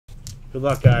Good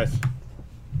luck, guys.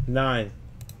 9.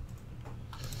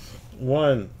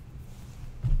 1.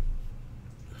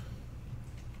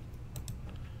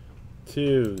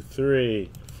 2, 3,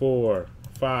 4,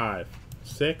 5,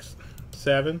 6,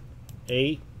 7,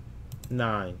 8,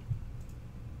 9.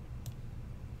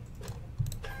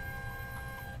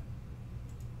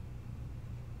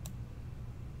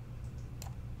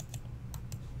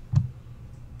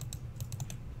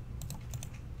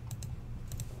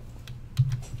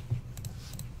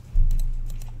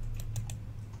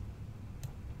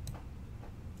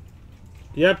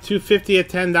 Yep, $250 at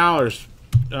 $10.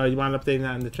 You want updating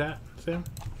that in the chat, Sam?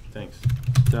 Thanks.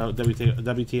 So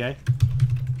WTA.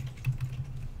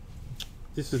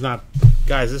 This is not,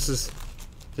 guys. This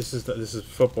is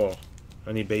football.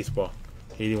 I need baseball.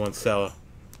 81 Cello.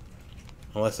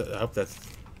 Unless I hope that's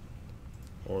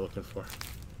what we're looking for.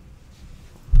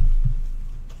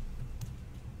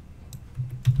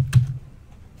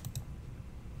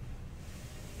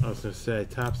 I was gonna say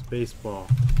Topps baseball.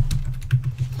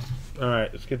 All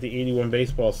right, let's get the 81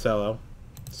 baseball Cello.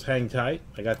 Let's hang tight.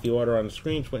 I got the order on the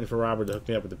screen. Just waiting for Robert to hook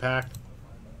me up with the pack.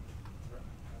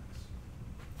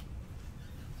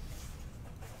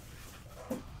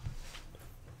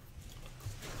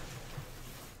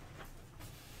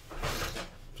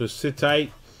 Just sit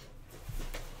tight.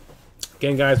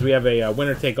 Again, guys, we have a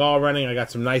winner take all running. I got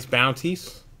some nice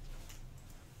bounties.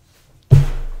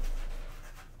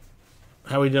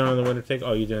 How are we doing on the winner take?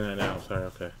 Oh, you're doing that now. Sorry,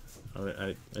 okay.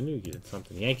 I knew you did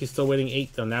something. Yankees still waiting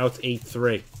 8, though. Now it's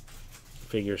 8-3.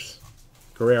 Figures.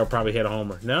 Guerrero probably hit a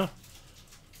homer. No.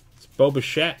 It's Bo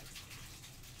Bichette.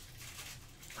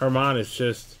 Herman is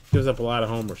just gives up a lot of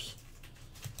homers.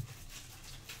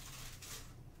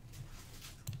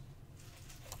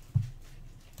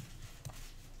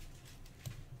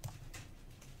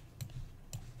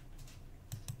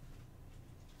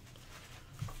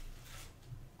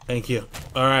 Thank you.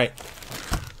 All right.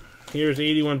 Here's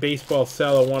 81 baseball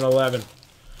Cello 111.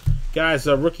 Guys,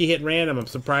 rookie hit random. I'm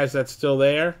surprised that's still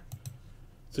there.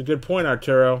 It's a good point,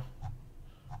 Arturo.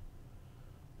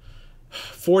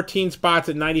 14 spots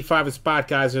at 95 a spot,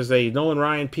 guys. There's a Nolan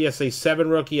Ryan PSA 7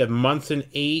 rookie, a Munson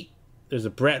 8. There's a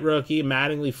Brett rookie,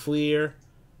 Mattingly, Fleer,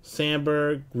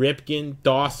 Sandberg, Ripken,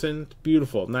 Dawson.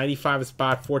 Beautiful. 95 a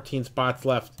spot, 14 spots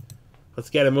left. Let's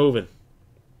get it moving.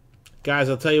 Guys,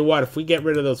 I'll tell you what. If we get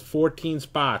rid of those 14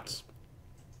 spots,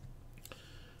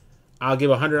 I'll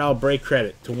give a $100 break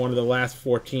credit to one of the last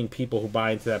 14 people who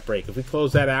buy into that break. If we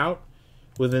close that out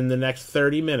within the next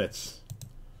 30 minutes,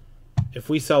 if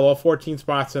we sell all 14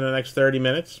 spots in the next 30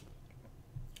 minutes,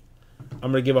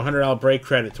 I'm going to give a $100 break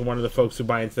credit to one of the folks who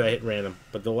buy into that hit random.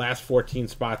 But the last 14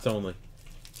 spots only.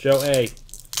 Joe A.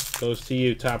 goes to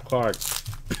you, top card.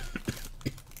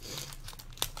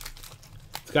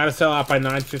 It's got to sell out by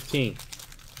 9:15.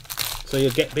 So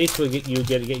you'll get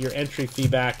get your entry fee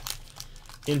back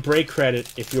in break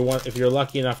credit if you're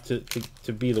lucky enough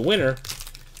to be the winner,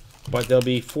 but there'll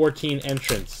be 14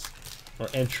 entrants or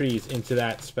entries into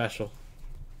that special.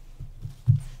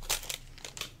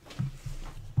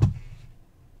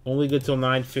 Only good till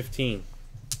 9:15.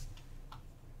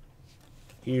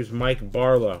 Here's Mike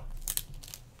Barlow.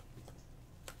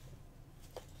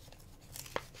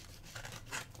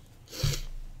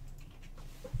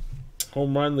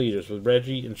 Home run leaders with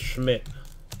Reggie and Schmidt.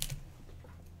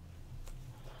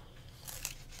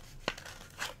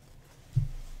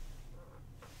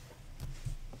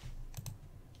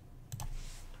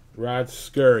 Rod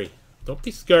Scurry. Don't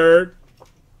be scared.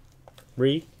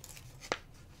 Reed.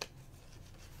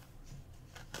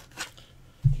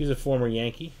 He's a former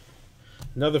Yankee.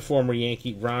 Another former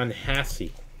Yankee, Ron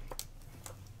Hassey.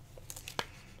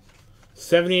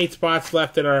 78 spots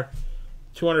left in our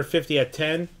 250 at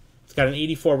 10. It's got an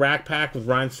 84 rack pack with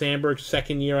Ryan Sandberg,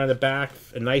 second year on the back.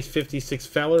 A nice 56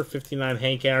 Feller, 59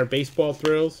 Hank Aaron baseball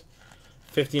thrills,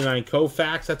 59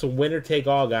 Koufax. That's a winner take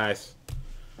all, guys.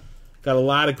 Got a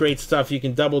lot of great stuff. You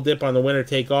can double dip on the winner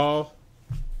take all.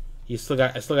 I still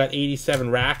got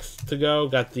 87 racks to go.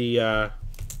 Got the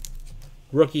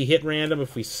rookie hit random.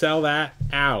 If we sell that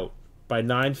out by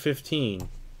 9:15, I'm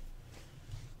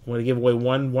going to give away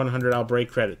one $100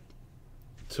 break credit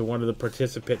to one of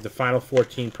the final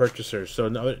 14 purchasers. So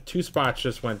another 2 spots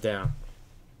just went down.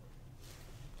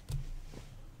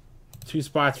 2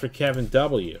 spots for Kevin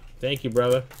W. Thank you,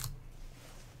 brother.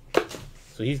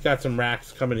 So he's got some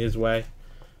racks coming his way.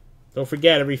 Don't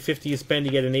forget, every 50 you spend,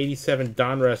 you get an 87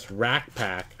 Donruss rack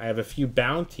pack. I have a few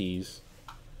bounties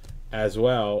as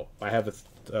well. I have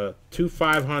two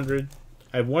 500.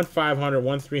 I have one 500,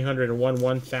 one 300, and one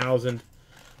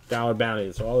 $1,000 bounty.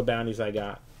 That's all the bounties I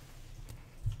got.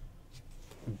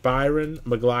 Byron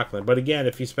McLaughlin. But again,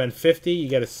 if you spend 50, you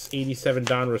get a 87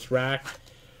 Donruss rack,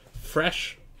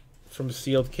 fresh from a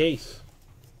sealed case.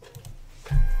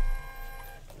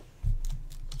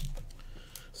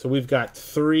 So we've got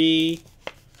two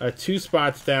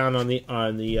spots down on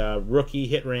the rookie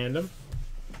hit random.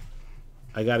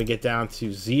 I got to get down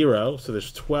to 0, so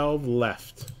there's 12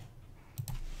 left.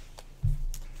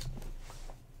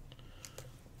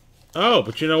 Oh,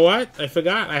 but you know what? I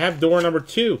forgot. I have door number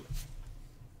 2.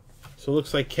 So it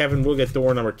looks like Kevin will get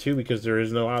door number 2 because there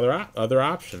is no other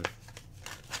option.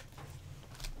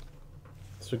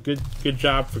 So good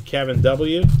job for Kevin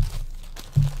W.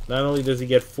 Not only does he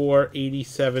get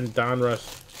 487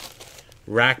 Donruss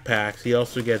rack packs, he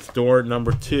also gets door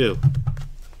number 2.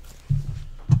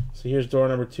 So here's door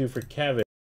number 2 for Kevin.